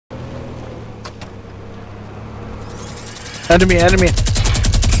Enemy, enemy.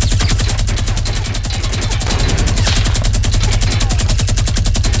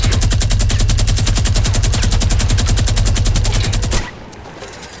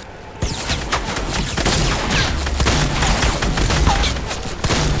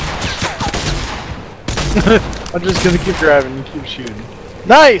 I'm just gonna keep driving and keep shooting.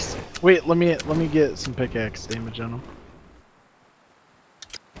 Nice! Wait, let me get some pickaxe damage on him.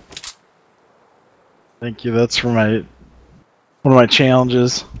 Thank you, that's for my one of my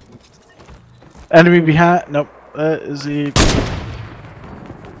challenges. Enemy behind. Nope. Is he?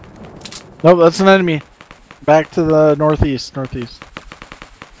 Nope, that's an enemy. Back to the northeast. Northeast.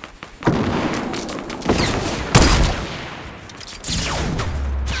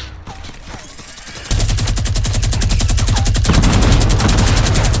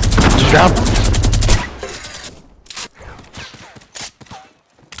 Drop.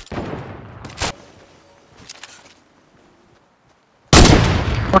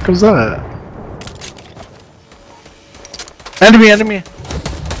 What was that? Enemy, enemy.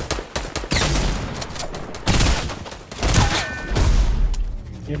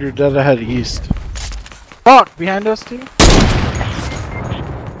 You're dead ahead east. Fuck! Behind us too?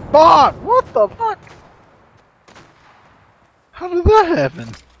 Fuck! What the fuck? How did that happen?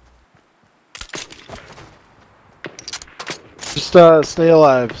 Just stay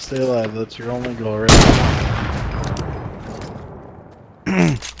alive, stay alive. That's your only goal right now.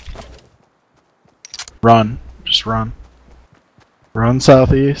 Run. Just run. Run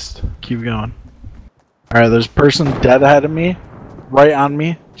southeast. Keep going. Alright, there's a person dead ahead of me. Right on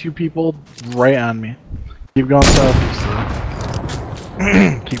me. 2 people right on me. Keep going southeast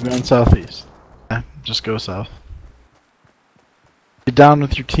though. Keep going southeast. Yeah, just go south. Get down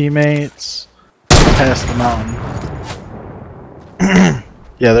with your teammates. Past the mountain.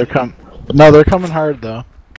 Yeah, they're coming. No, they're coming hard though.